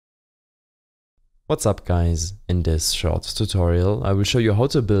What's up guys, in this short tutorial I will show you how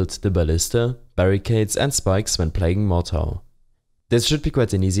to build the Ballista, Barricades and Spikes when playing Mordhau. This should be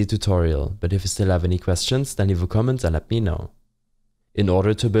quite an easy tutorial, but if you still have any questions then leave a comment and let me know. In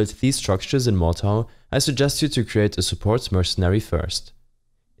order to build these structures in Mordhau, I suggest you to create a support mercenary first.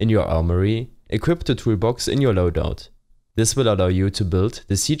 In your armory, equip the toolbox in your loadout. This will allow you to build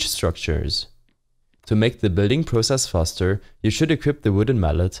the siege structures. To make the building process faster, you should equip the wooden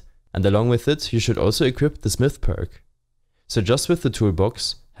mallet, and along with it you should also equip the smith perk. So just with the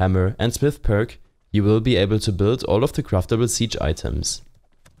toolbox, hammer and smith perk, you will be able to build all of the craftable siege items.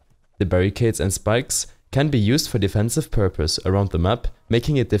 The barricades and spikes can be used for defensive purpose around the map,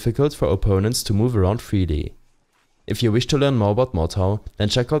 making it difficult for opponents to move around freely. If you wish to learn more about Mordhau, then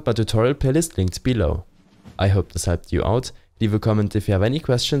check out my tutorial playlist linked below. I hope this helped you out, leave a comment if you have any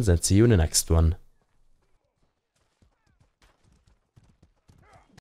questions and see you in the next one.